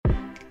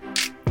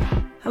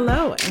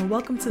Hello, and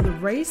welcome to the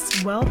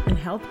Race, Wealth, and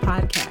Health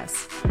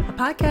Podcast, a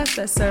podcast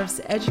that serves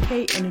to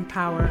educate and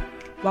empower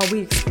while we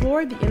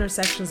explore the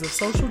intersections of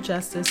social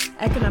justice,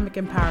 economic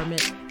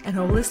empowerment, and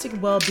holistic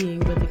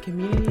well-being within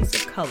communities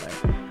of color.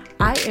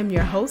 I am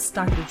your host,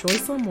 Dr.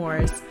 Joycelyn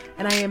Morris,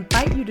 and I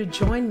invite you to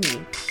join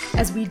me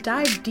as we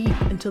dive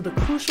deep into the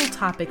crucial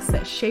topics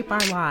that shape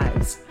our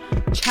lives,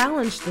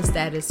 challenge the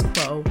status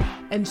quo,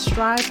 and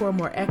strive for a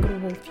more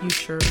equitable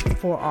future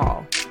for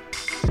all.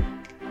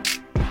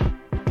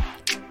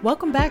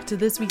 Welcome back to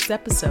this week's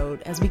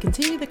episode as we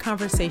continue the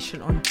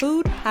conversation on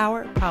food,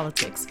 power,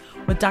 politics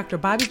with Dr.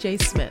 Bobby J.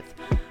 Smith.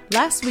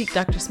 Last week,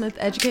 Dr. Smith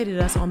educated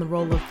us on the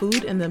role of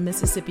food in the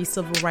Mississippi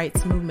Civil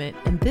Rights Movement,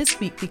 and this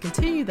week we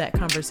continue that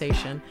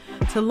conversation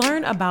to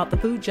learn about the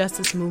food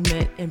justice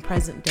movement in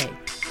present day.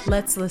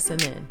 Let's listen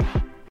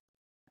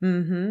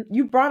in.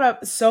 You brought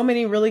up so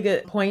many really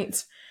good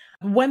points.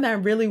 One that I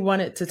really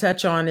wanted to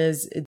touch on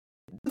is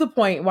the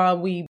point, while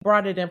we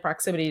brought it in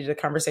proximity to the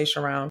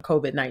conversation around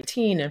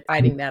COVID-19 and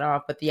fighting that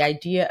off, but the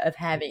idea of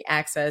having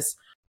access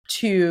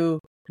to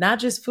not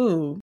just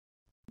food,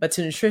 but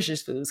to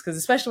nutritious foods. Because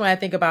especially when I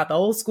think about the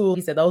old school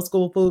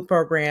food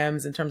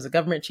programs in terms of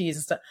government cheese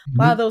and stuff, a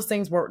lot of those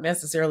things weren't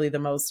necessarily the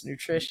most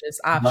nutritious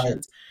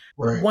options.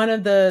 Right. One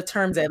of the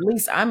terms, at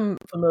least I'm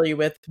familiar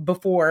with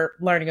before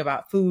learning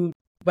about food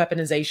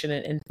weaponization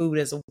and food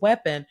as a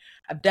weapon,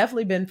 I've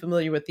definitely been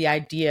familiar with the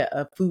idea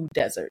of food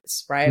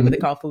deserts, right? What they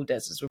call food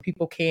deserts, where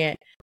people can't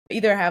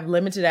either have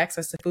limited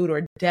access to food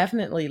or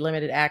definitely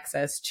limited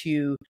access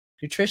to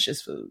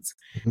nutritious foods.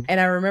 And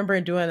I remember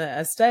doing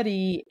a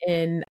study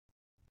as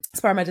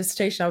part of my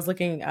dissertation, I was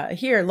looking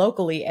here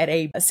locally at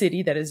a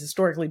city that has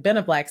historically been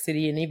a Black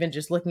city, and even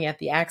just looking at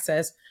the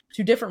access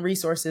to different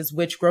resources,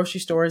 which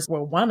grocery stores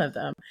were one of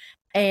them,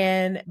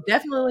 and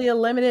definitely a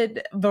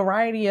limited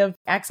variety of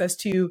access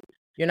to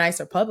your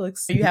nicer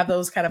Publix. You have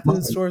those kind of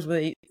food stores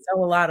where they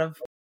sell a lot of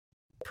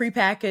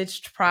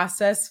prepackaged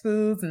processed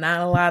foods,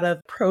 not a lot of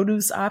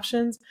produce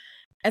options.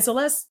 And so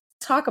let's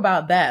talk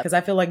about that, because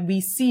I feel like we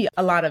see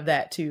a lot of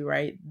that too,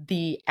 right?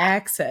 The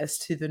access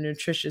to the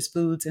nutritious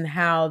foods and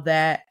how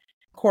that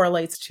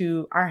correlates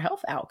to our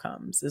health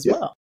outcomes as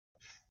well.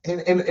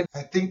 And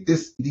I think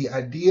the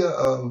idea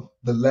of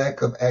the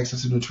lack of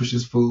access to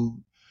nutritious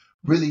food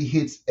really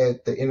hits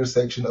at the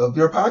intersection of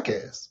your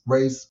podcast,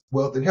 Race,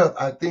 Wealth, and Health.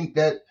 I think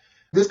that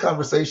this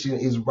conversation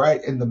is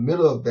right in the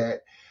middle of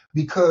that,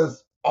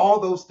 because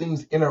all those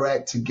things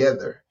interact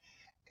together.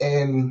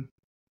 And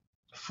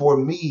for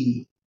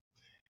me,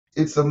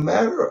 it's a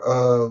matter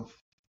of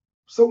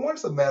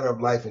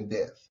life and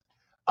death.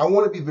 I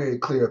want to be very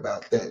clear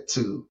about that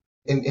too,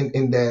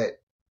 in that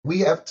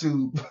we have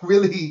to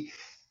really,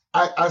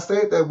 I say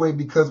it that way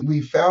because we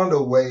found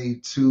a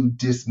way to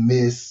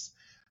dismiss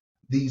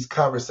these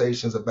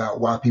conversations about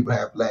why people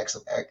have lack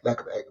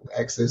of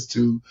access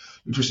to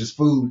nutritious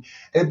food.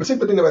 And the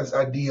particular thing about this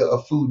idea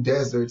of food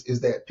deserts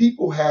is that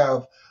people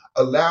have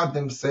allowed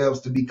themselves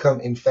to become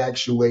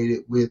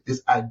infatuated with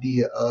this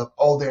idea of,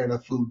 they're in a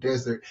food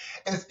desert,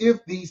 as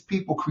if these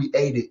people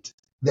created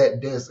that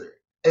desert,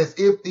 as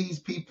if these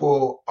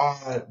people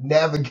are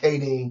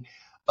navigating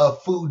a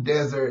food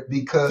desert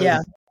because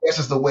that's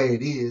just the way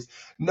it is.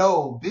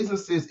 No,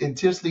 businesses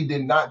intentionally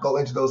did not go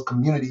into those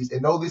communities.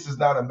 And no, this is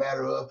not a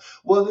matter of,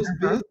 it's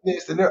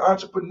business and they're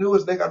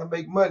entrepreneurs, they got to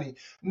make money.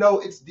 No,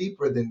 it's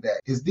deeper than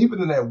that. It's deeper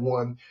than that.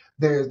 One,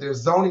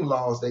 there's zoning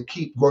laws that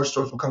keep grocery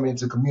stores from coming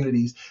into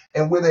communities.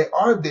 And when they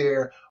are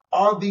there,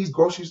 are these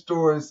grocery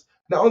stores,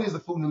 not only is the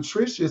food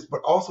nutritious,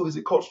 but also is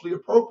it culturally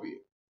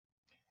appropriate?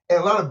 And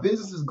a lot of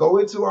businesses go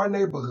into our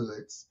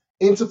neighborhoods,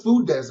 into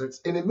food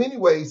deserts. And in many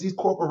ways, these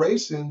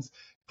corporations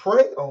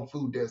prey on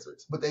food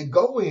deserts, but they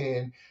go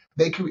in,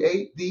 they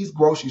create these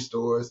grocery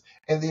stores,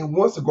 and then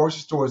once the grocery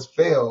stores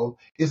fail,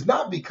 it's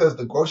not because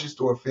the grocery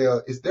store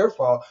failed, it's their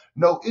fault.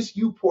 No, it's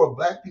you poor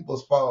Black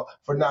people's fault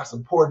for not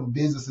supporting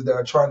businesses that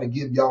are trying to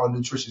give y'all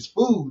nutritious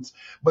foods,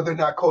 but they're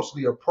not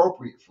culturally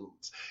appropriate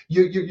foods.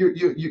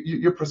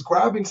 You're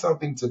prescribing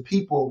something to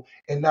people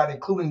and not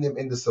including them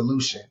in the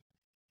solution.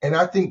 And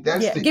I think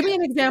that's give me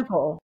an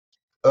example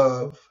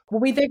of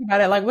when we think about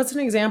it. Like, what's an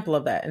example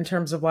of that in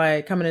terms of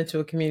like coming into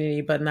a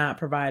community but not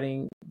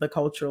providing the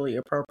culturally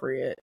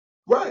appropriate,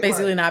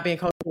 basically not being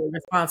culturally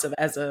responsive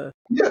as a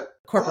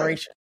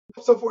corporation?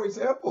 Right. So, for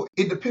example,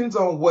 it depends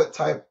on what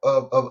type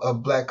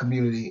of Black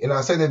community, and I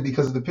say that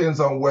because it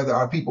depends on whether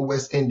our people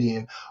West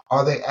Indian,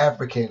 are they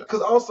African? Because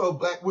also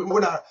Black,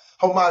 we're not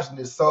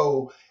homogenous,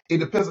 so it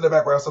depends on the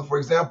background. So, for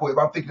example, if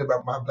I'm thinking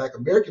about my Black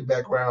American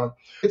background,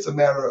 it's a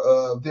matter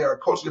of there are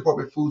culturally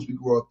appropriate foods we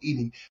grew up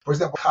eating. For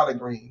example, collard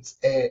greens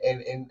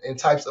and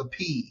types of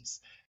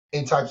peas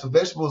and types of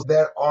vegetables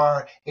that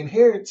are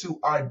inherent to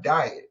our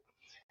diet.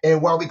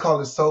 And while we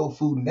call it soul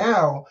food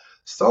now,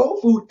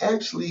 soul food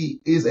actually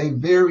is a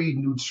very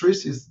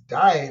nutritious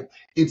diet.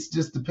 It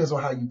just depends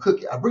on how you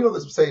cook it. I bring all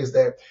this to say is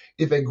that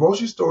if a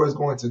grocery store is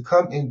going to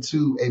come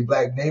into a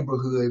Black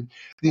neighborhood,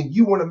 then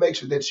you want to make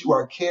sure that you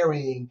are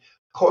carrying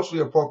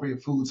culturally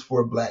appropriate foods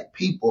for Black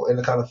people and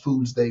the kind of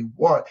foods they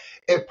want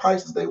at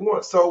prices they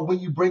want. So when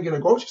you bring in a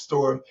grocery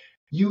store,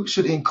 you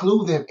should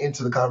include them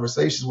into the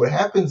conversations. What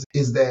happens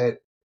is that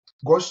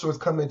grocery stores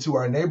come into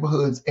our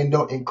neighborhoods and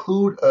don't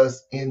include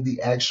us in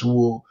the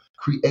actual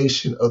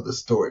creation of the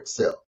store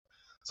itself.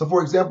 So,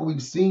 for example,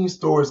 we've seen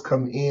stores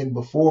come in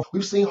before.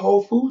 We've seen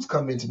Whole Foods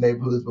come into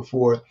neighborhoods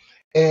before,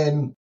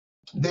 and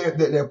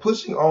they're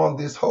pushing on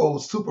this whole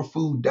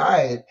superfood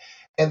diet.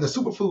 And the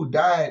superfood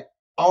diet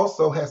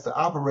also has to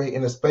operate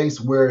in a space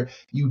where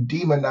you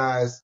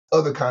demonize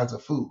other kinds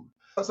of food.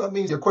 So that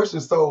means your question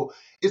is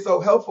it's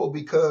so helpful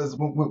because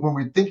when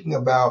we're thinking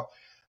about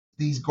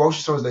these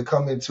grocery stores that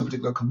come into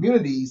particular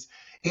communities,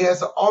 it has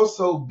to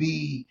also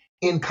be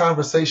in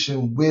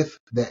conversation with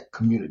that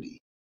community.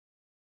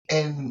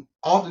 And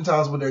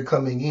oftentimes when they're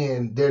coming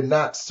in, they're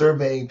not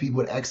surveying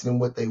people and asking them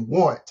what they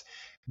want.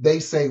 They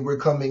say, we're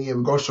coming in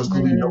with grocery stores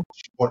because we know what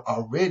you want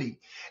already.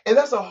 And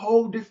that's a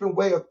whole different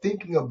way of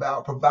thinking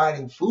about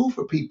providing food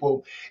for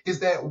people,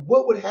 is that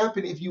what would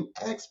happen if you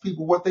ask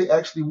people what they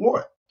actually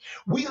want?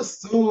 We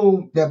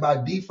assume that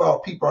by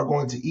default, people are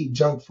going to eat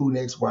junk food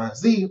X, Y, and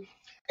Z.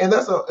 And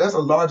that's a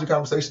larger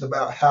conversation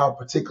about how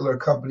particular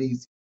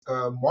companies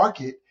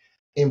market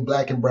in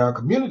Black and brown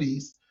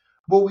communities.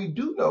 What we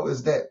do know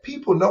is that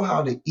people know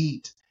how to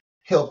eat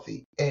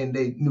healthy and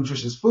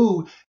nutritious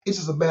food. It's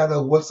just a matter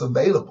of what's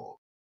available.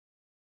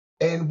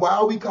 And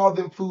while we call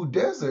them food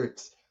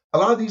deserts, a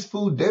lot of these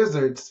food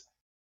deserts,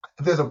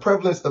 there's a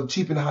prevalence of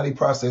cheap and highly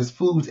processed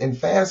foods and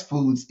fast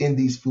foods in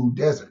these food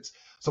deserts.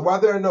 So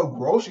while there are no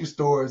grocery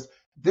stores,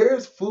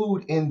 there's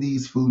food in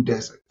these food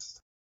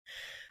deserts.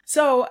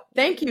 So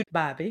thank you,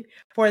 Bobby,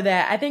 for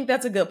that. I think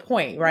that's a good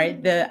point,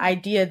 right? The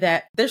idea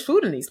that there's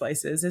food in these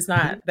places. It's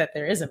not that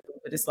there isn't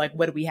food, but it's like,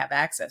 what do we have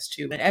access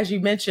to? And as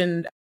you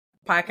mentioned,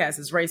 podcast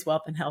is Race,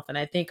 Wealth, and Health. And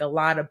I think a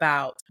lot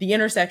about the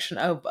intersection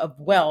of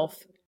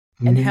wealth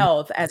and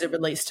health as it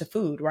relates to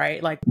food,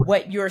 right? Like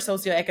what your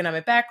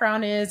socioeconomic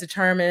background is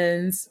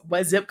determines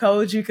what zip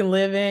codes you can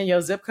live in.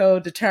 Your zip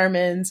code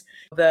determines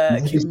the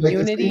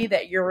community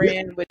that you're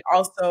in, which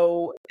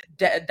also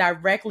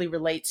directly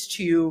relates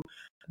to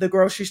the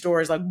grocery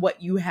stores, like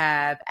what you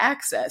have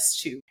access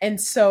to.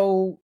 And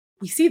so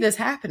we see this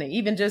happening,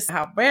 even just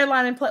how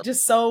redlining,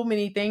 just so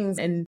many things.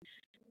 And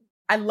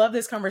I love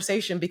this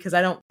conversation because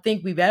I don't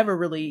think we've ever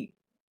really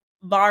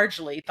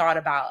largely thought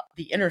about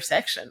the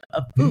intersection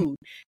of food.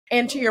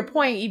 And to your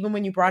point, even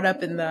when you brought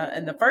up in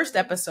the first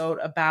episode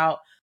about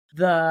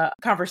the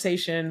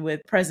conversation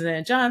with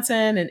President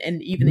Johnson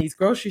and even these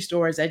grocery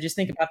stores, I just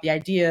think about the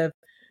idea of,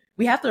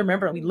 we have to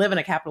remember we live in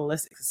a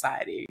capitalistic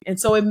society. And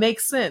so it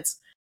makes sense.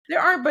 There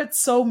aren't but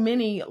so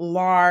many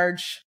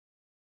large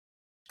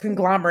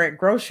conglomerate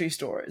grocery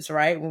stores,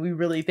 right? When we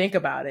really think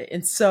about it.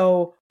 And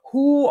so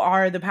who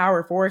are the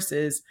power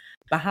forces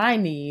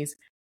behind these?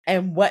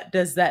 And what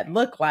does that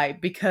look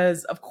like?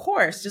 Because of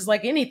course, just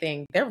like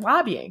anything, they're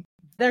lobbying.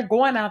 They're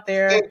going out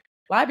there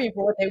lobbying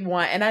for what they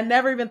want. And I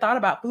never even thought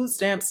about food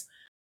stamps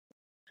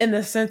in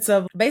the sense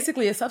of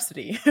basically a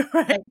subsidy,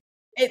 right?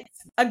 It's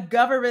a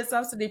government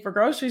subsidy for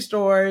grocery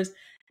stores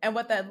and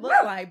what that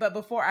looked like. But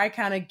before I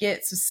kind of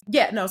get to,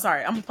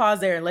 sorry, I'm gonna pause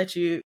there and let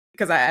you,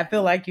 because I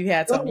feel like you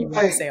had something you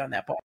wanted to say on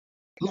that point.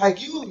 Like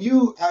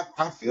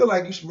I feel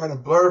like you should write a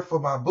blurb for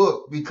my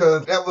book,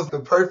 because that was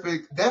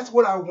that's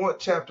what I want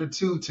chapter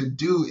 2 to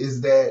do,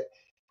 is that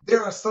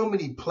there are so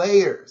many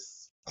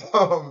players.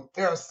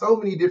 There are so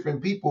many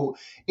different people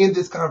in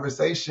this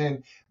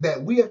conversation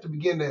that we have to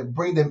begin to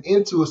bring them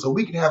into it so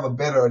we can have a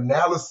better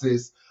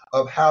analysis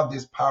of how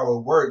this power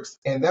works.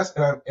 And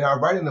I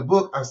write in the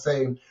book, I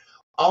say,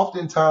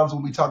 oftentimes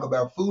when we talk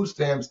about food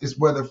stamps, it's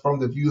whether from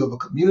the view of a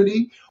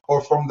community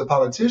or from the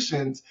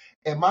politicians.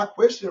 And my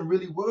question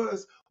really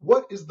was,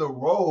 what is the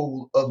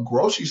role of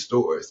grocery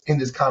stores in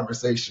this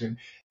conversation?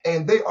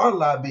 And they are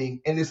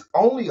lobbying, and it's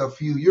only a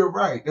few, you're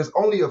right, there's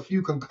only a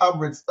few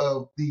conglomerates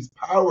of these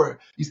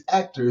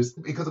actors,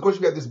 because of course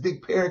you have this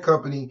big parent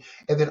company,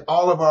 and then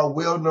all of our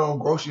well-known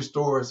grocery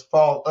stores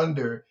fall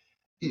under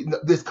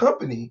this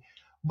company.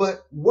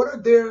 But what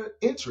are their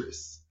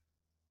interests?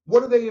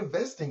 What are they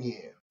investing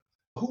in?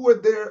 Who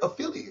are their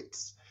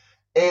affiliates?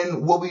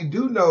 And what we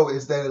do know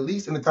is that, at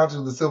least in the context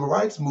of the civil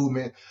rights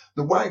movement,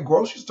 the white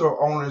grocery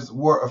store owners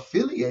were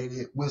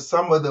affiliated with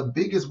some of the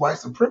biggest white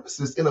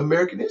supremacists in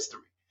American history.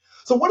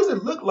 So what does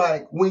it look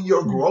like when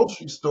your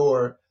grocery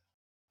store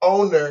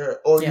owner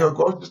or your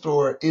grocery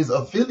store is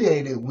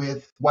affiliated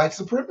with white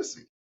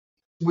supremacy?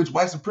 Which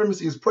white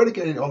supremacy is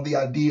predicated on the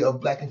idea of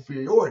Black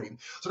inferiority.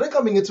 So they're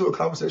coming into a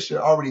conversation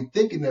already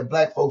thinking that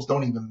Black folks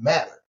don't even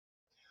matter.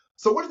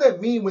 So what does that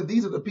mean when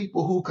these are the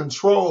people who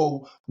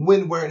control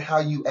when, where, and how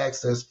you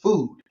access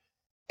food?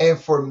 And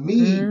for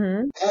me,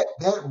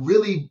 that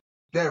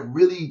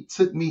really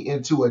took me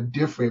into a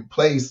different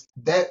place.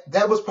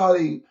 That was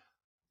probably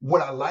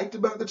what I liked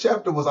about the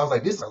chapter. Was I was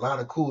like, this is a lot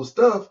of cool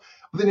stuff.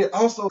 But then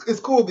it's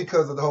cool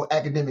because of the whole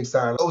academic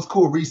side. Oh, it's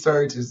cool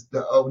research.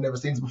 We've never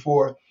seen this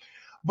before.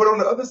 But on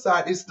the other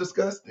side, it's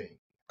disgusting.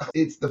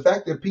 It's the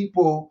fact that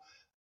people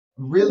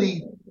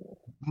really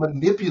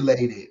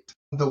manipulated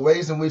the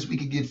ways in which we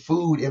could get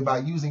food, and by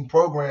using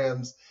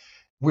programs,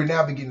 we're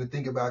now beginning to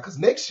think about, because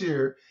next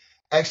year,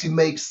 actually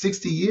makes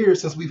 60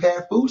 years since we've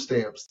had food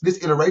stamps,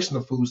 this iteration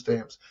of food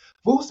stamps.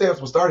 Food stamps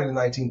were started in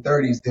the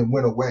 1930s, then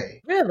went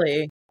away.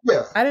 Really?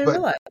 Yeah, I didn't but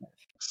realize.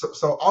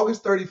 so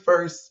August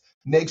 31st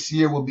next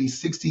year will be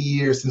 60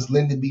 years since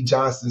Lyndon B.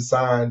 Johnson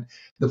signed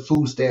the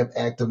Food Stamp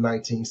Act of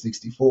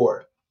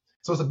 1964.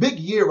 So it's a big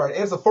year, right?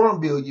 And it's a Farm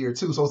Bill year,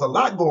 too. So it's a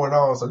lot going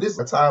on. So this is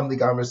a timely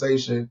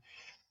conversation.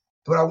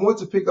 But I want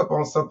to pick up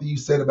on something you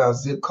said about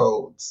zip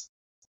codes.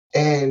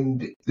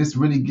 And this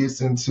really gets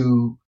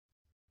into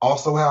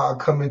also how I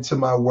come into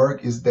my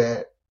work is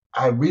that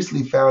I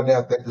recently found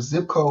out that the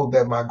zip code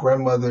that my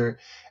grandmother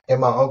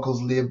and my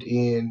uncles lived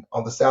in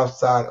on the south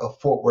side of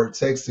Fort Worth,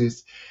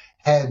 Texas,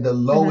 had the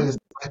lowest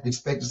life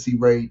expectancy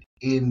rate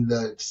in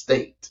the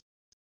state.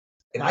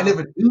 And I Wow.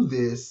 never knew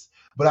this,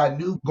 but I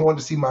knew going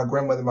to see my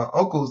grandmother and my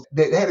uncles,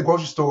 they had a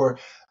grocery store,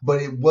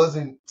 but it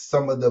wasn't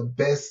some of the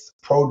best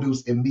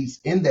produce and meats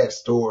in that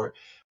store.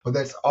 But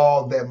that's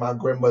all that my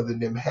grandmother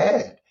and them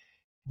had.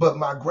 But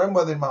my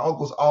grandmother and my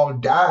uncles all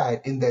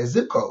died in that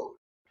zip code.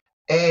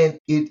 And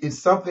it's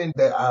something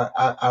that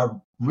I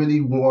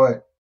really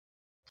want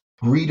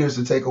readers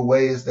to take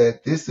away is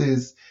that this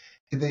is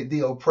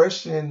the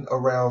oppression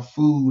around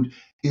food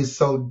is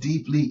so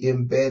deeply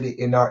embedded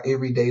in our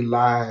everyday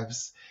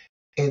lives,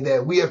 and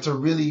that we have to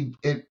really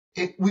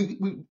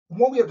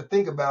we have to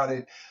think about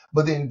it,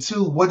 but then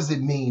two, what does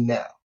it mean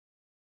now?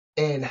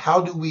 And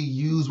how do we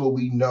use what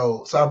we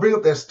know? So I bring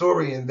up that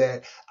story in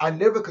that I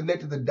never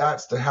connected the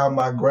dots to how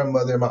my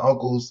grandmother and my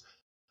uncles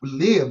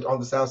lived on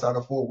the south side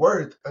of Fort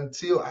Worth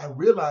until I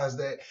realized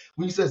that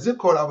when you said zip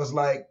code, I was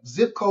like,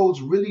 zip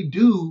codes really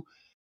do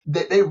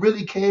that. They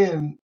really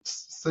can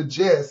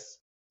suggest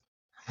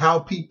how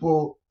long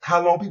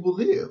people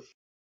live,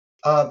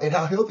 and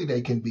how healthy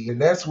they can be.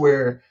 And that's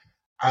where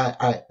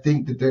I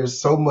think that there's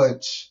so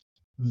much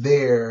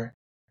there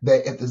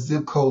that at the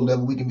zip code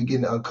level, we can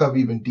begin to uncover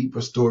even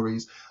deeper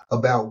stories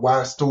about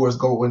why stores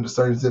go into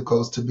certain zip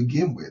codes to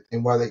begin with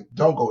and why they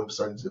don't go into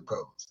certain zip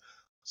codes.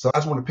 So I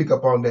just want to pick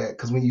up on that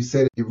because when you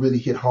said it, it really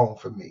hit home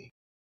for me.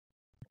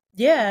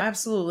 Yeah,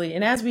 absolutely.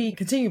 And as we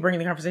continue bringing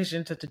the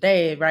conversation to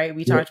today, right,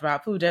 we Yeah. talked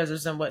about food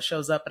deserts and what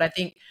shows up. But I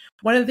think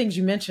one of the things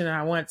you mentioned and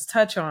I wanted to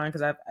touch on,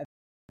 because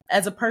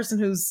as a person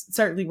who's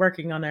certainly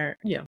working on their,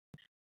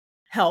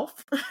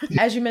 health,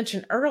 as you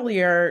mentioned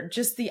earlier,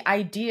 just the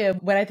idea,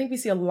 what I think we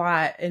see a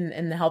lot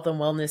in the health and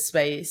wellness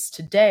space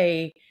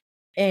today,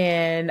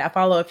 and I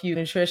follow a few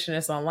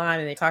nutritionists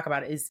online and they talk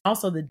about it, is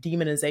also the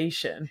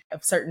demonization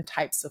of certain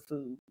types of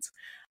foods.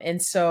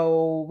 And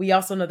so we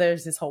also know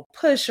there's this whole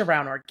push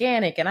around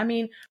organic. And I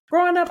mean,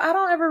 growing up, I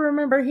don't ever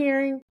remember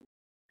hearing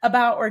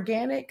about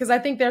organic because I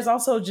think there's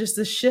also just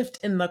a shift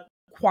in the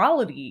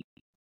quality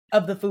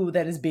of the food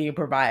that is being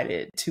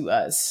provided to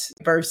us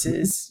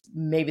versus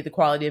maybe the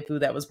quality of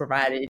food that was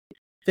provided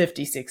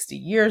 50, 60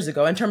 years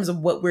ago in terms of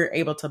what we're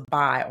able to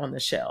buy on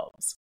the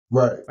shelves.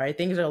 Right.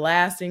 Things are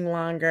lasting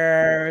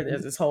longer.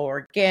 There's this whole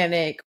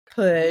organic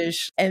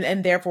push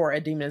and therefore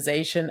a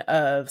demonization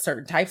of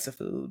certain types of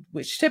food,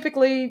 which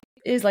typically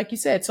is, like you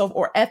said,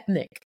 or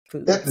ethnic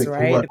foods,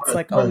 right? It's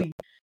like, oh, we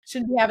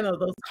shouldn't be having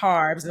those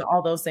carbs and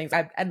all those things.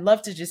 I'd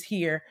love to just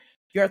hear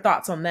your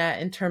thoughts on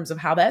that in terms of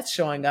how that's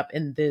showing up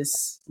in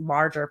this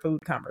larger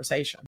food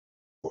conversation.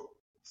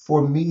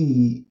 For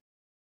me,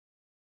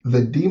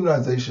 the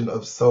demonization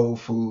of soul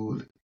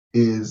food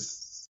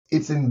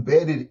it's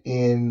embedded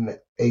in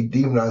a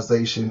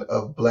demonization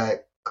of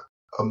Black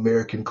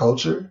American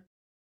culture,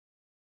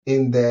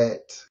 in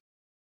that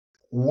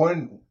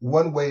one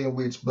way in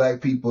which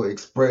Black people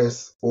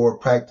express or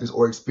practice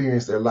or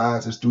experience their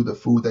lives is through the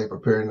food they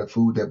prepare and the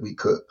food that we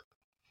cook.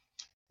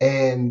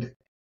 And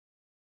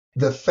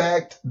the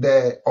fact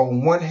that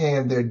on one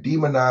hand they're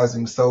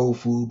demonizing soul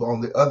food, but on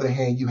the other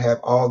hand you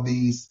have all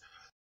these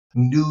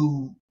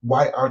new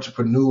white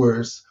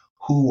entrepreneurs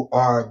who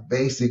are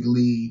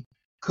basically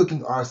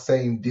cooking our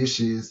same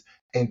dishes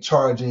and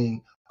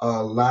charging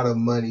a lot of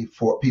money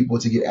for people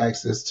to get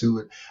access to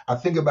it. I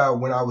think about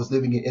when I was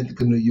living in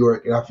Ithaca, New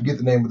York, and I forget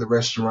the name of the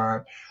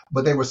restaurant,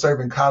 but they were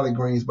serving collard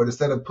greens, but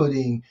instead of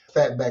putting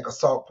fatback or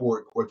salt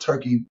pork or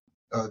turkey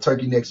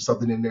necks or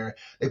something in there,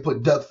 they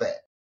put duck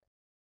fat.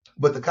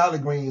 But the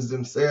collard greens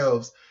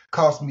themselves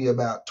cost me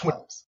about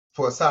 $20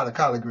 for a side of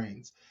collard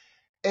greens.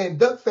 And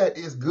duck fat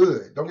is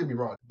good, don't get me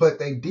wrong, but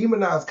they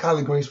demonized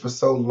collard greens for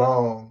so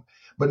long,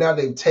 but now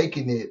they've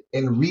taken it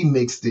and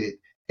remixed it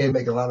and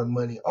make a lot of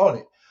money on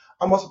it.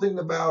 I'm also thinking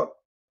about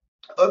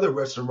other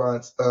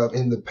restaurants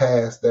in the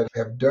past that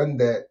have done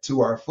that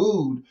to our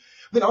food.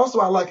 Then also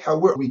I like how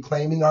we're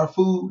reclaiming our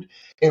food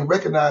and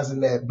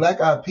recognizing that black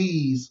eyed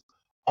peas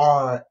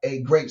are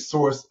a great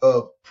source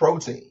of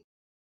protein.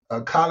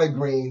 Collard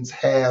greens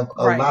have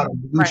a lot of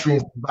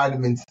nutrients and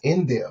vitamins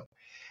in them.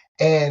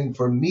 And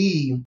for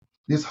me,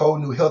 this whole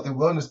new health and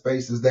wellness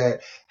space is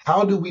that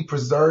how do we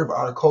preserve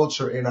our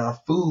culture and our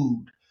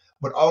food,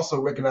 but also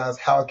recognize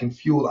how it can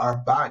fuel our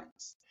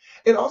bodies?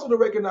 And also to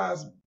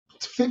recognize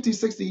 50,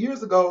 60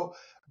 years ago,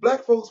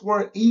 Black folks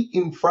weren't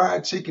eating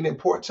fried chicken and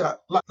pork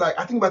chop. Like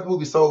I think about the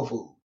movie Soul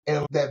Food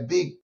and that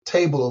big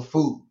table of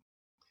food.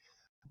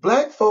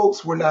 Black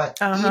folks were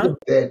not Uh-huh. eating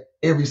that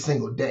every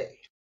single day.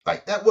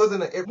 Like that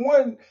wasn't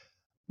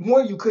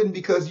one you couldn't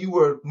because you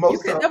were most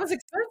of the That was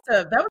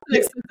expensive. That was an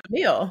time, expensive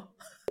meal.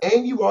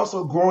 and you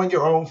also growing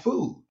your own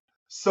food.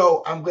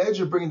 So I'm glad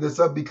you're bringing this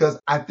up because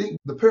I think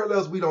the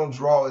parallels we don't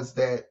draw is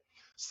that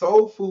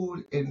soul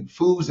food and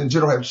foods in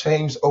general have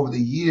changed over the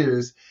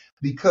years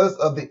because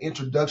of the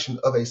introduction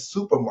of a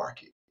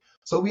supermarket.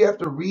 So we have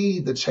to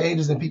read the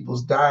changes in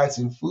people's diets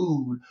and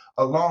food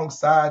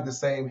alongside the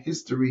same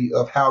history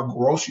of how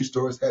grocery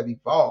stores have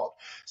evolved.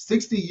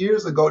 60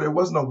 years ago, there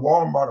wasn't a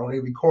Walmart on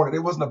every corner.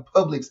 There wasn't a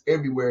Publix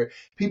everywhere.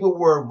 People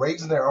were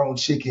raising their own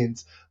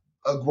chickens,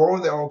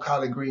 growing their own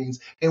collard greens.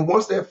 And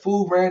once that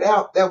food ran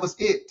out, that was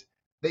it.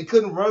 They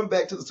couldn't run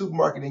back to the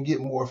supermarket and get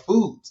more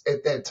foods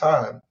at that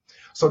time.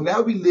 So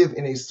now we live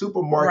in a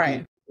supermarket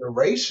Right.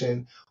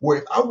 generation where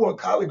if I want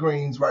collard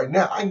greens right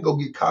now, I can go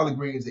get collard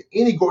greens at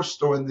any grocery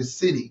store in this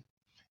city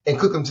and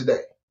cook them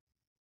today.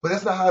 But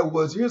that's not how it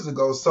was years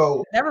ago.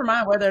 So Never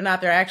mind whether or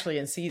not they're actually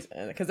in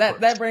season, because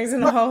that brings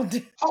in a whole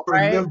I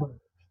right. remember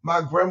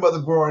my grandmother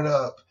growing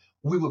up,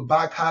 we would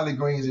buy collard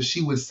greens and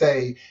she would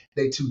say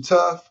they too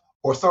tough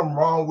or something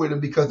wrong with them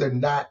because they're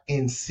not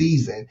in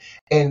season.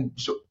 And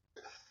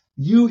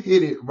you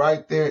hit it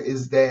right there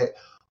is that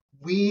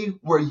we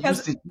were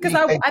used to Because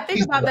eating I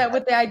think about that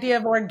with the idea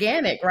of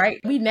organic, right?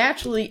 We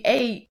naturally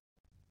ate,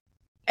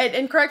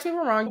 and correct me if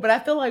I'm wrong, but I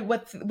feel like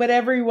what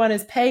everyone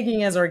is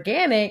pegging as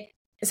organic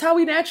is how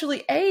we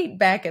naturally ate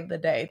back in the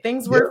day.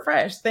 Things were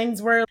fresh.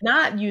 Things were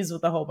not used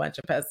with a whole bunch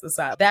of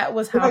pesticides. That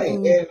was how right.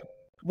 food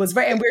was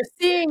very, and we're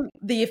seeing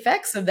the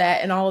effects of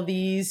that in all of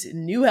these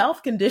new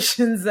health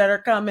conditions that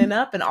are coming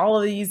up and all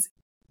of these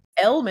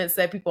ailments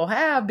that people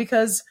have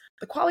because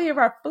the quality of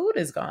our food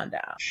has gone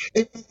down.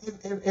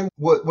 And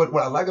what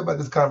I like about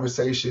this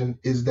conversation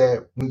is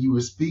that when you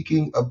were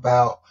speaking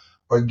about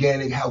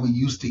organic, how we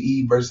used to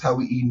eat versus how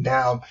we eat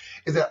now,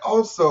 is that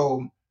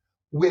also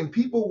when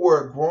people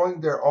were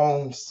growing their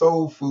own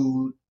soul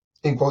food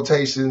in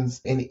quotations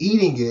and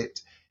eating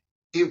it,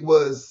 it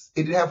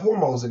didn't have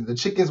hormones in it. The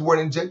chickens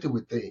weren't injected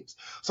with things.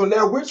 So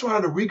now we're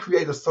trying to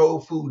recreate a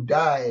soul food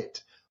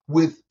diet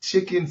with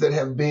chickens that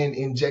have been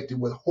injected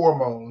with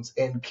hormones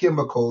and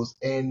chemicals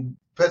and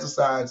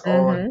pesticides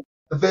on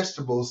the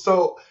vegetables.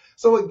 So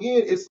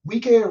again, we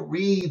can't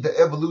read the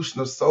evolution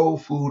of soul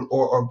food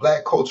or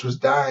Black culture's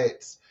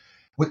diets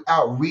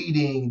without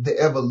reading the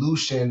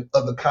evolution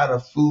of the kind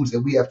of foods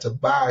that we have to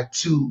buy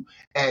to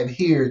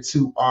adhere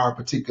to our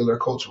particular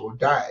cultural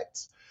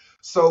diets.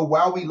 So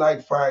while we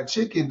like fried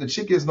chicken, the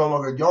chicken is no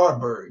longer a yard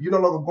bird. You're no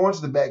longer going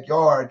to the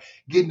backyard,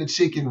 getting the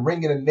chicken,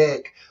 wringing the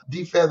neck,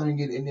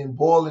 defeathering it, and then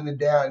boiling it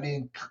down, and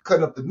then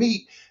cutting up the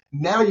meat.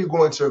 Now you're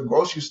going to a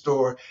grocery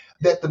store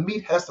that the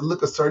meat has to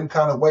look a certain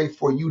kind of way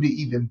for you to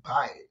even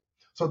buy it.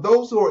 So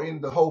those who are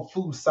in the whole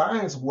food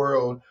science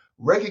world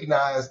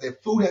recognize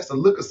that food has to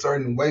look a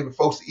certain way for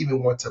folks to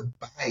even want to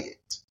buy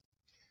it.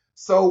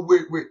 So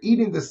we're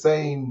eating the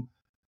same.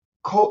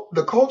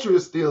 The culture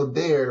is still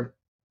there,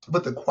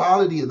 but the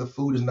quality of the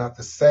food is not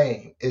the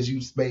same. As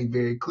you made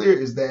very clear,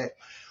 is that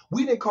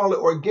we didn't call it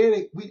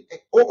organic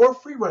or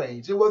free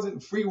range. It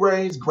wasn't free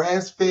range,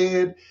 grass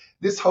fed,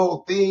 this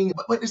whole thing.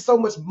 But there's so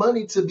much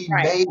money to be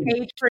made.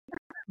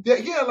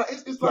 Yeah, like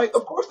it's like,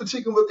 of course, the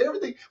chicken was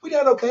everything. We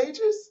didn't have no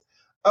cages.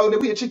 Oh,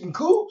 then we had chicken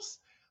coops,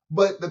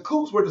 but the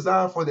coops were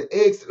designed for the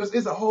eggs.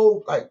 There's a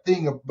whole like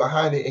thing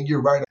behind it, and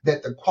you're right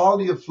that the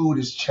quality of food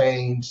has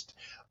changed,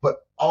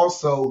 but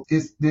also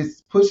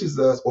this pushes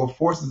us or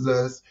forces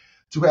us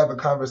to have a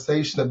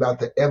conversation about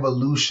the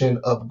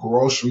evolution of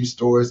grocery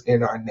stores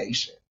in our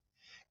nation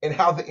and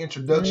how the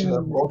introduction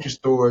of grocery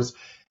stores,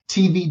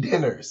 TV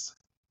dinners.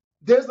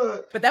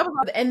 But that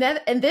was, and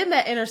then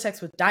that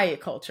intersects with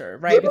diet culture,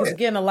 right? Because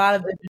again, a lot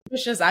of the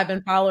nutritionists I've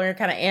been following are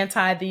kind of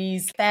anti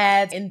these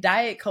fads, and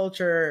diet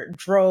culture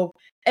drove,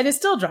 and it's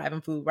still driving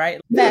food, right?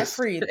 Fat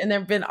free. And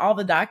there've been all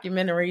the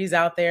documentaries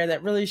out there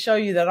that really show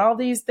you that all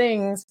these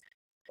things,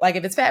 like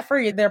if it's fat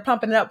free, they're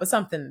pumping it up with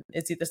something.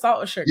 It's either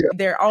salt or sugar. Yeah.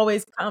 They're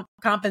always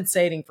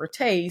compensating for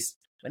taste.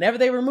 Whenever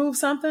they remove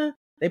something,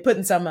 they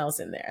putting something else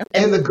in there.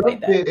 And the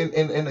government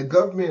and the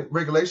government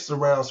regulations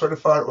around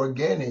certified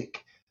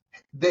organic,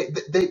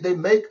 they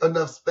make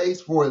enough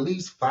space for at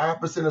least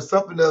 5% or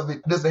something of it.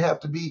 It doesn't have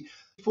to be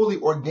fully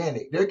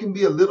organic. There can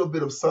be a little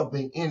bit of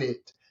something in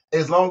it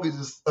as long as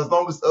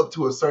it's up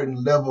to a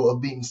certain level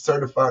of being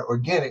certified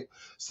organic.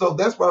 So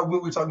that's why when we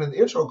were talking in the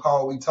intro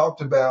call, we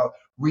talked about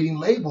reading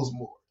labels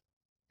more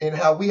and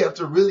how we have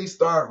to really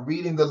start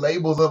reading the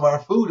labels of our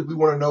food if we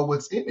want to know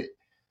what's in it.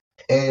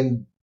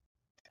 And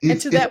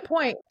to that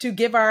point, to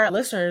give our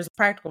listeners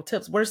practical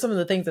tips, what are some of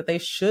the things that they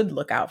should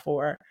look out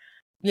for?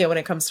 Yeah, when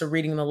it comes to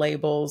reading the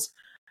labels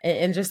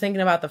and just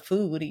thinking about the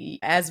food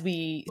as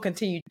we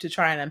continue to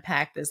try and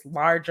unpack this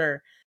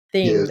larger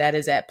thing that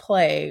is at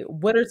play,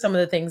 what are some of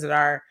the things that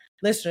our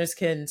listeners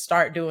can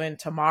start doing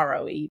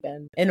tomorrow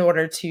even in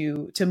order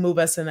to move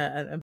us in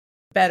a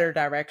better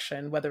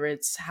direction, whether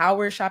it's how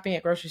we're shopping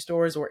at grocery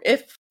stores or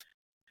if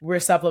we're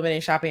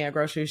supplementing shopping at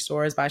grocery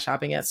stores by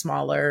shopping at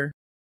smaller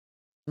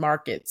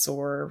markets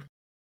or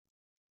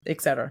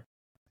etc.?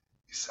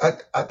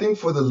 I think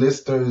for the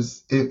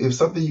listeners, if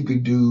something you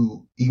could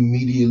do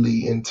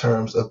immediately in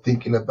terms of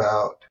thinking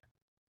about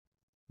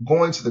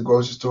going to the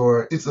grocery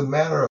store, it's a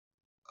matter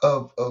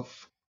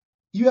of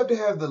you have to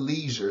have the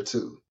leisure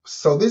too.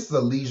 So this is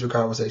a leisure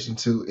conversation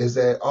too, is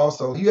that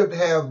also you have to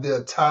have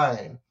the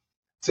time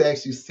to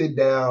actually sit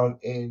down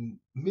and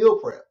meal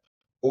prep,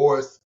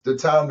 or the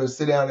time to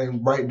sit down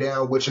and write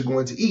down what you're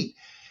going to eat.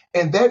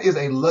 And that is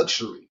a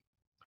luxury.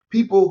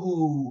 People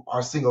who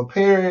are single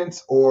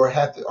parents or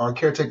are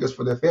caretakers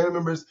for their family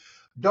members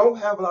don't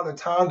have a lot of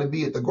time to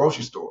be at the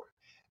grocery store.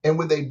 And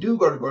when they do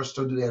go to the grocery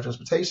store, do they have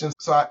transportation?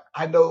 So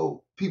I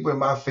know people in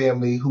my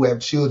family who have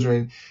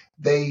children,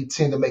 they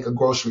tend to make a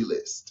grocery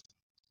list.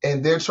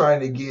 And they're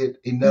trying to get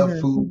enough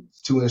food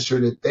to ensure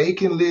that they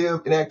can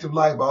live an active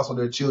life, but also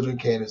their children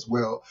can as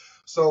well.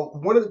 So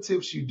one of the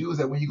tips you do is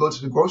that when you go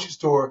to the grocery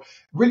store,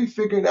 really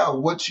figuring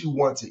out what you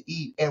want to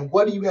eat and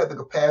what do you have the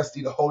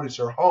capacity to hold at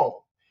your home.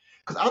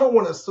 Because I don't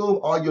want to assume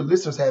all your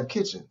listeners have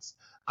kitchens.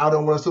 I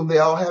don't want to assume they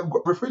all have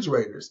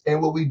refrigerators.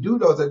 And what we do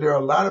know is that there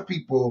are a lot of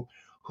people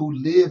who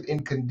live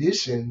in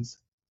conditions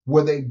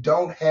where they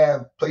don't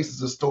have places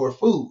to store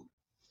food.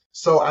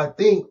 So I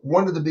think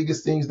one of the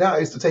biggest things now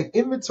is to take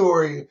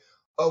inventory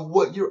of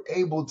what you're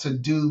able to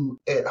do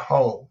at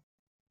home.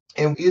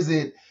 And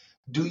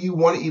do you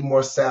want to eat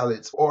more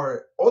salads?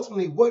 Or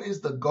ultimately, what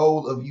is the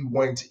goal of you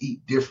wanting to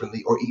eat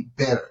differently or eat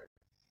better?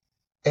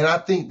 And I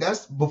think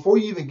that's before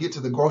you even get to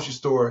the grocery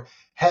store,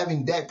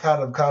 having that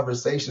kind of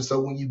conversation. So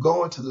when you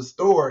go into the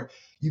store,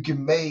 you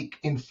can make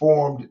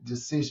informed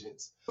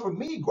decisions. For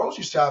me,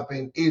 grocery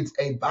shopping is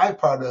a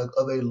byproduct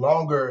of a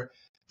longer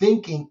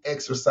thinking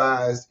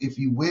exercise, if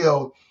you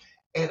will.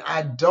 And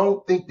I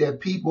don't think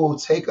that people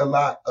take a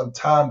lot of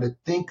time to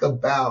think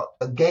about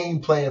a game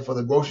plan for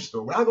the grocery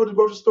store. When I go to the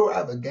grocery store, I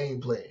have a game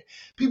plan.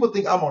 People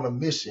think I'm on a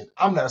mission.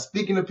 I'm not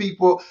speaking to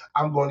people.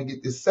 I'm going to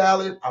get this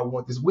salad. I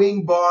want this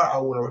wing bar. I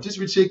want a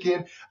rotisserie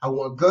chicken. I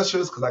want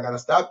Gushers because I got to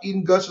stop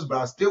eating Gushers, but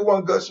I still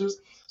want Gushers.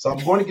 So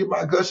I'm going to get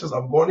my Gushers.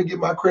 I'm going to get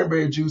my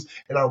cranberry juice,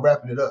 and I'm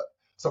wrapping it up.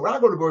 So when I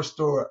go to the grocery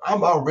store,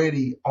 I'm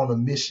already on a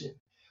mission.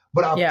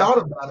 But I thought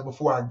about it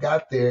before I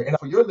got there. And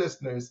for your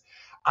listeners,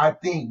 I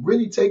think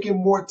really taking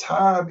more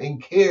time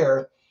and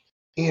care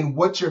in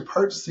what you're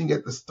purchasing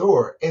at the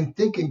store and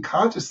thinking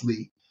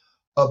consciously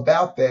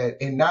about that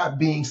and not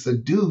being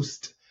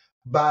seduced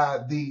by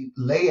the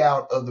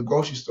layout of the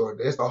grocery store.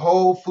 There's the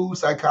whole food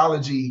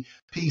psychology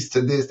piece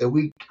to this that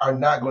we are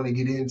not going to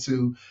get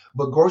into,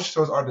 but grocery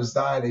stores are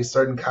designed a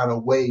certain kind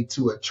of way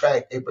to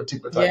attract a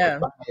particular type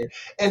of buyer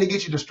and to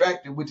get you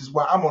distracted, which is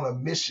why I'm on a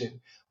mission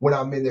when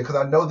I'm in there, because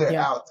I know they're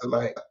out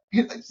to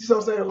you know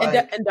what I'm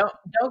saying? And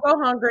don't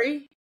go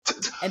hungry.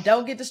 And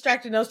don't get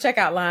distracted in those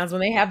checkout lines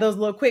when they have those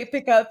little quick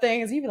pickup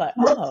things. You be like,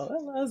 oh,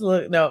 let's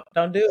look. No,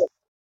 don't do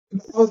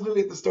it. I was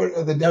really at the store the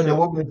other day, and a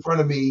woman in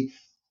front of me,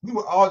 we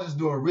were all just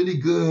doing really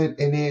good.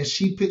 And then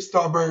she picked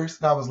Starburst,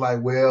 and I was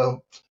like,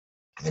 well,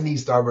 I need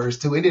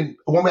Starburst too. And then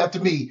a woman after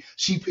me,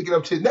 she picked it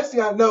up too. Next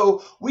thing I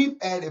know, we've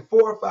added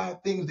 4 or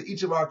 5 things to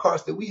each of our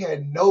carts that we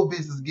had no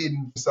business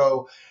getting.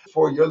 So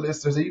for your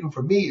listeners, and even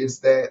for me,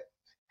 is that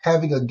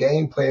having a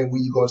game plan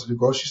when you go to the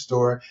grocery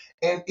store.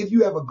 And if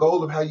you have a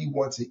goal of how you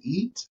want to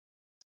eat,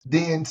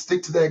 then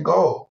stick to that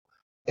goal.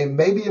 And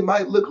maybe it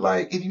might look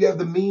like if you have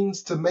the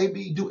means to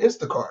maybe do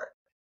Instacart,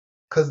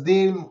 because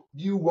then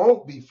you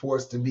won't be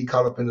forced to be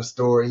caught up in the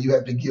store and you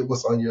have to get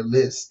what's on your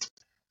list.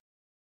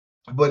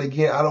 But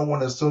again, I don't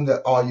want to assume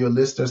that all your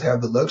listeners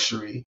have the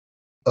luxury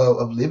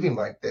of living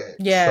like that.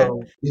 Yeah.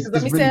 So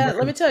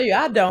let me tell you,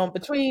 I don't.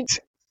 Between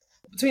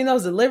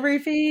those delivery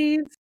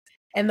fees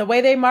and the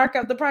way they mark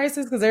up the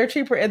prices, because they're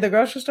cheaper at the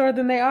grocery store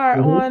than they are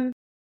on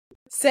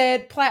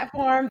said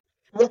platform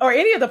or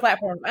any of the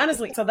platforms,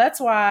 honestly. So that's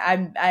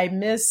why I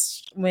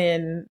missed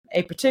when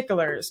a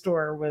particular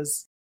store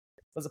was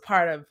a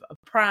part of a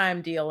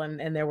Prime deal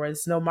and there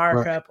was no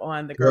markup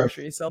on the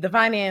groceries. So the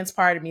finance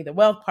part of me, the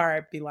wealth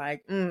part, be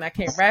like, I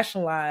can't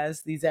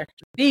rationalize these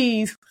extra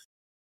fees.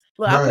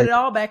 Look, I put it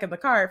all back in the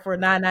cart for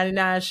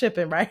 $9.99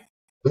 shipping, right?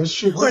 That's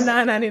true. For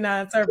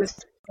 $9.99 service.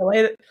 So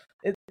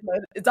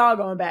it's all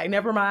going back.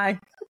 Never mind.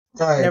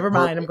 Never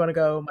mind. I'm going to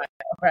go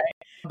myself, right?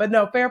 But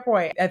no, fair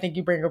point. I think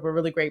you bring up a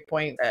really great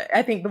point.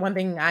 I think the one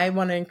thing I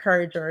want to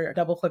encourage or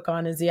double click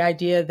on is the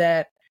idea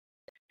that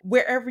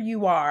wherever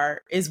you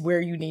are is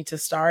where you need to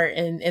start,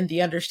 and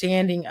the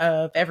understanding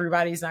of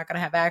everybody's not going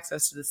to have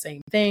access to the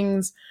same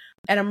things.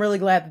 And I'm really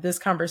glad that this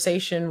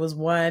conversation was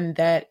one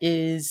that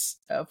is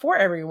for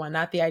everyone,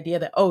 not the idea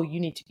that, oh,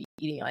 you need to be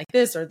eating like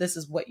this or this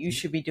is what you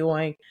should be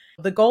doing.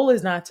 The goal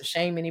is not to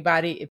shame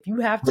anybody. If you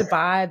have to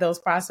buy those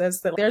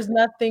processed, there's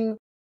nothing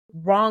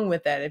wrong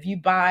with that. If you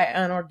buy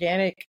an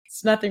organic,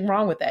 it's nothing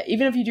wrong with that.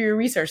 Even if you do your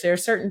research, there are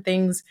certain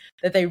things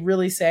that they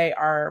really say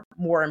are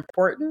more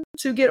important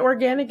to get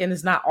organic, and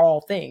it's not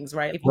all things,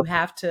 right? If you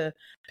have to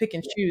pick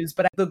and choose.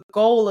 But the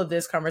goal of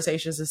this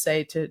conversation is to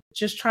say to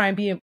just try and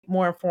be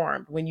more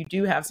informed when you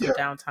do have some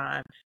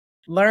downtime,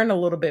 learn a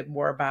little bit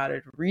more about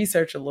it,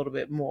 research a little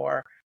bit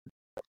more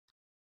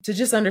to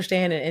just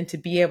understand it and to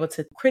be able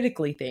to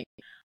critically think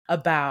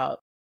about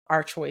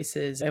our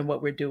choices and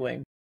what we're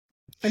doing.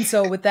 And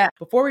so with that,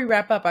 before we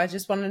wrap up, I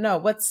just want to know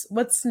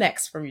what's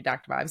next from you,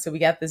 Dr. Bobby. So we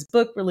got this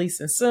book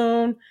releasing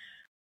soon.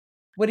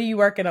 What are you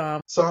working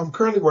on? So I'm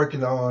currently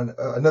working on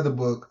another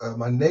book,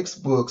 my next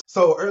book.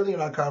 So early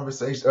in our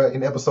conversation,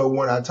 in episode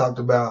 1, I talked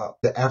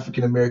about the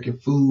African-American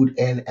food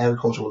and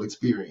agricultural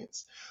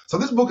experience. So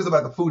this book is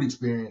about the food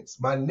experience.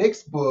 My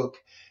next book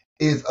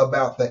is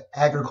about the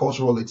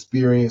agricultural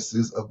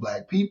experiences of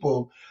Black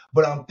people,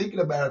 but I'm thinking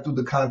about it through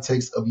the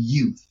context of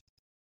youth.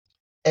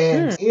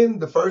 And in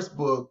the first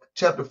book,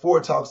 chapter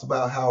 4 talks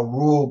about how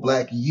rural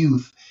Black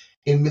youth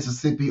in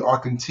Mississippi are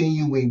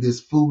continuing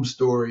this food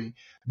story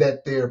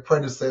that their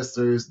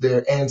predecessors,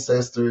 their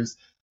ancestors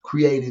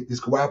created, this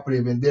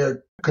cooperative, and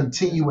they're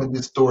continuing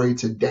this story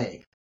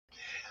today.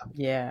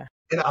 Yeah.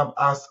 And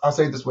I'll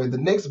say it this way. The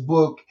next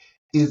book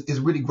is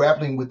really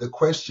grappling with the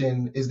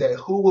question is that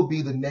who will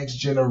be the next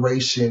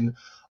generation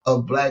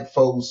of Black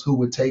folks who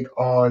would take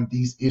on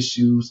these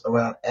issues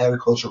around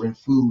agriculture and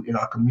food in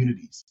our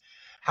communities?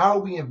 How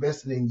are we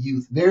investing in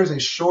youth? There's a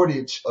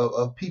shortage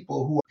of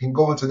people who can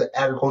go into the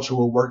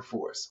agricultural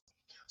workforce.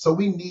 So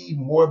we need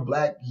more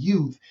Black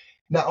youth,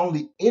 not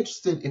only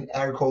interested in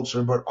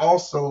agriculture, but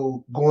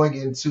also going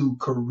into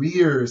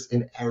careers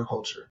in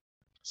agriculture.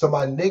 So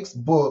my next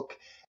book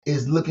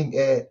is looking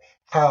at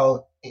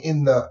how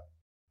in the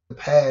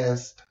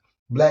past,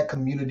 Black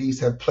communities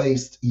have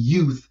placed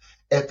youth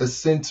at the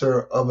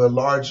center of a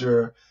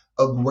larger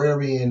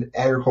agrarian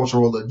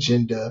agricultural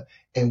agenda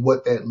and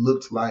what that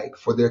looked like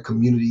for their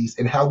communities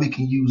and how we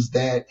can use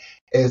that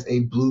as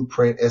a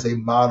blueprint, as a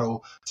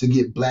model to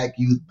get Black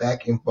youth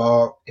back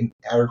involved in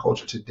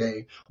agriculture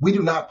today. We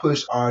do not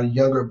push our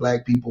younger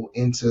Black people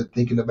into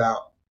thinking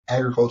about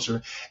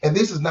agriculture. And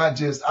this is not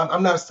just,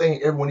 I'm not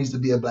saying everyone needs to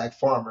be a Black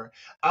farmer.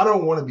 I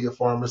don't want to be a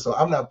farmer, so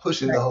I'm not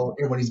pushing the whole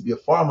everyone needs to be a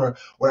farmer.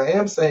 What I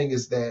am saying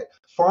is that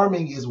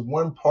farming is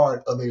one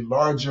part of a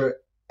larger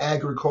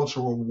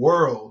agricultural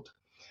world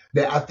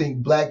that I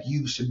think Black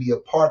youth should be a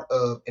part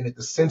of and at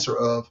the center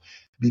of,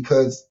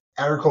 because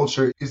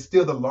agriculture is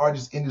still the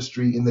largest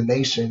industry in the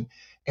nation.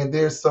 And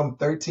there's some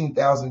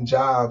 13,000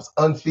 jobs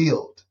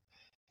unfilled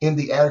in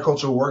the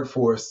agricultural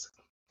workforce.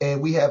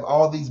 And we have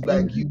all these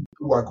Black youth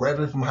who are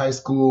graduating from high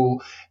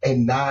school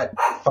and not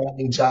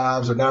finding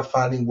jobs or not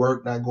finding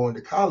work, not going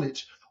to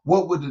college.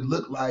 What would it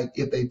look like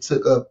if they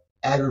took up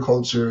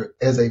agriculture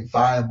as a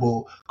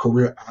viable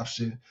career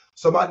option?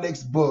 So my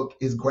next book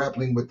is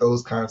grappling with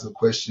those kinds of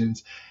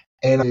questions,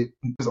 and it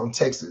is on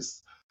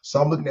Texas.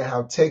 So I'm looking at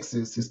how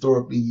Texas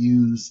historically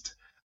used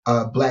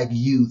Black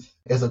youth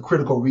as a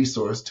critical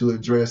resource to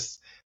address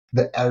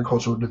the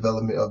agricultural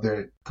development of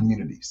their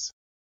communities.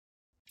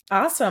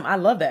 Awesome. I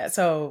love that.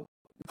 So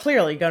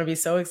clearly going to be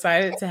so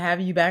excited to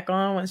have you back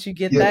on once you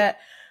get that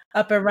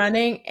up and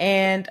running.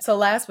 And so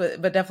last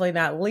but definitely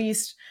not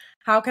least,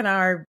 how can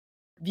our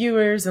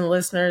viewers and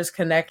listeners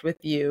connect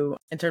with you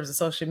in terms of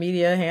social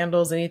media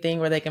handles, anything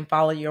where they can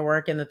follow your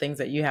work and the things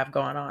that you have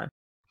going on?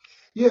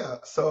 Yeah,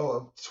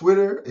 so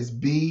Twitter is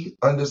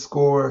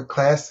B_classic,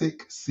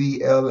 CLASSIC.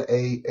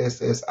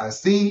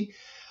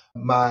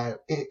 My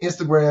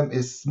Instagram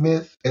is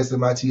Smith,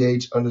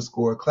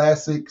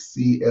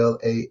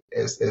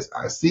 SMITH_classic,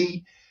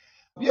 CLASSIC.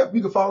 Yeah,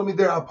 you can follow me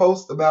there. I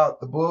post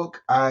about the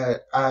book.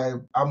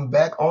 I'm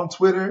back on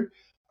Twitter.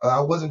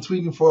 I wasn't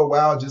tweeting for a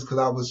while just because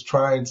I was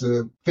trying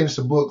to finish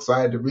the book, so I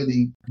had to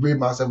really rid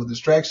myself of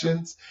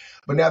distractions.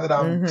 But now that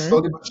I'm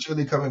slowly but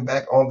surely coming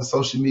back on the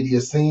social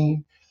media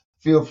scene,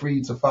 feel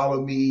free to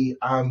follow me.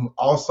 I'm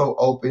also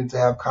open to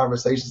have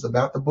conversations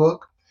about the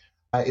book.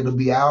 It'll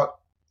be out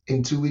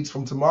in 2 weeks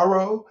from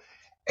tomorrow.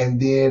 And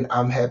then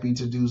I'm happy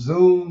to do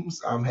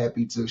Zooms. I'm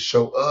happy to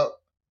show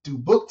up, do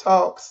book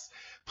talks.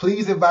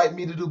 Please invite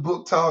me to do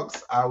book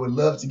talks. I would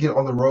love to get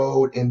on the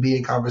road and be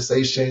in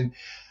conversation.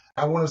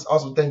 I want to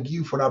also thank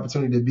you for the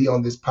opportunity to be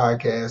on this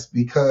podcast,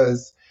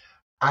 because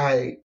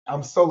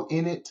I'm so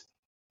in it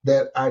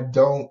that I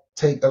don't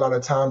take a lot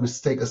of time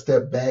to take a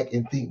step back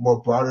and think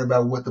more broader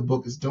about what the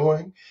book is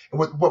doing and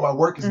what my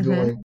work is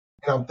doing.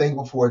 And I'm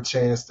thankful for a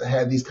chance to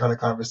have these kind of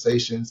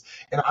conversations.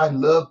 And I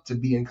love to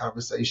be in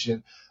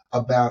conversation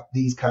about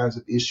these kinds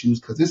of issues,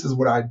 because this is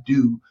what I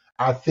do.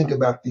 I think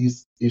about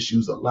these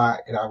issues a lot,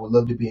 and I would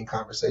love to be in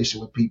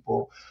conversation with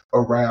people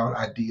around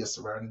ideas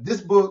surrounding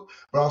this book,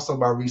 but also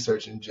my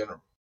research in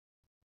general.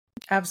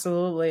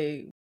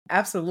 Absolutely.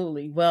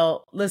 Absolutely.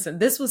 Well, listen,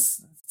 this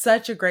was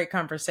such a great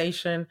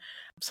conversation.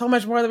 So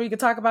much more that we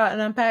could talk about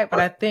and unpack, but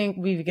I think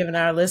we've given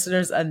our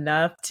listeners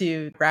enough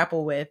to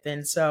grapple with.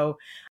 And so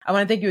I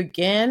want to thank you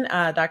again,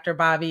 Dr.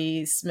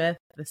 Bobby Smith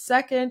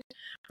II,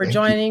 for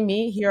joining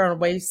me here on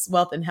Race,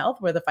 Wealth, and Health,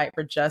 where the fight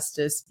for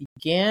justice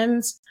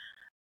begins.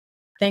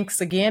 Thanks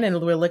again,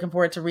 and we're looking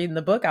forward to reading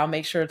the book. I'll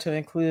make sure to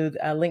include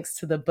links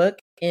to the book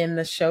in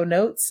the show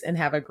notes, and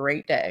have a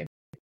great day.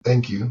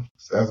 Thank you.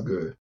 Sounds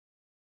good.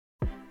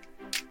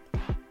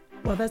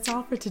 Well, that's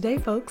all for today,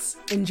 folks.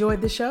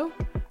 Enjoyed the show?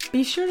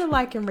 Be sure to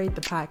like and rate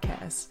the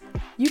podcast.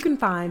 You can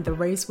find the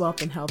Race,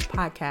 Wealth, and Health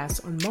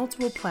podcast on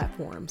multiple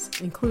platforms,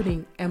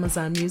 including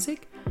Amazon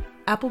Music,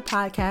 Apple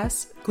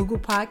Podcasts, Google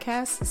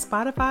Podcasts,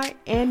 Spotify,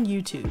 and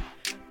YouTube.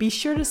 Be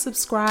sure to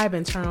subscribe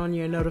and turn on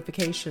your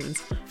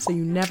notifications so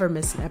you never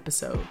miss an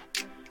episode.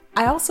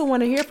 I also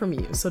want to hear from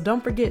you, so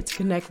don't forget to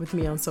connect with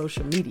me on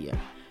social media.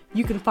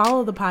 You can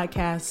follow the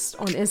podcast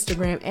on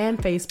Instagram and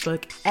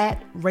Facebook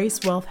at Race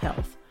Wealth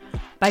Health.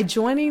 By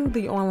joining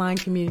the online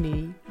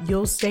community,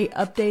 you'll stay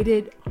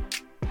updated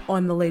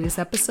on the latest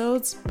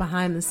episodes,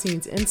 behind the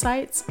scenes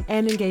insights,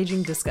 and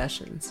engaging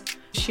discussions.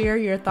 Share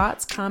your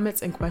thoughts,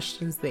 comments, and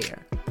questions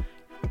there.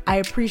 I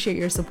appreciate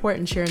your support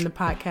in sharing the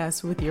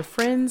podcast with your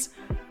friends,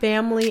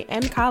 family,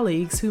 and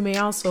colleagues who may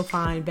also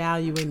find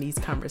value in these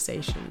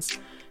conversations.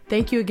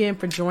 Thank you again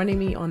for joining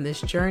me on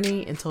this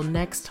journey. Until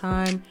next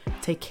time,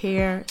 take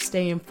care,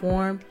 stay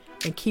informed,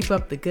 and keep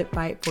up the good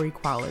fight for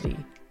equality.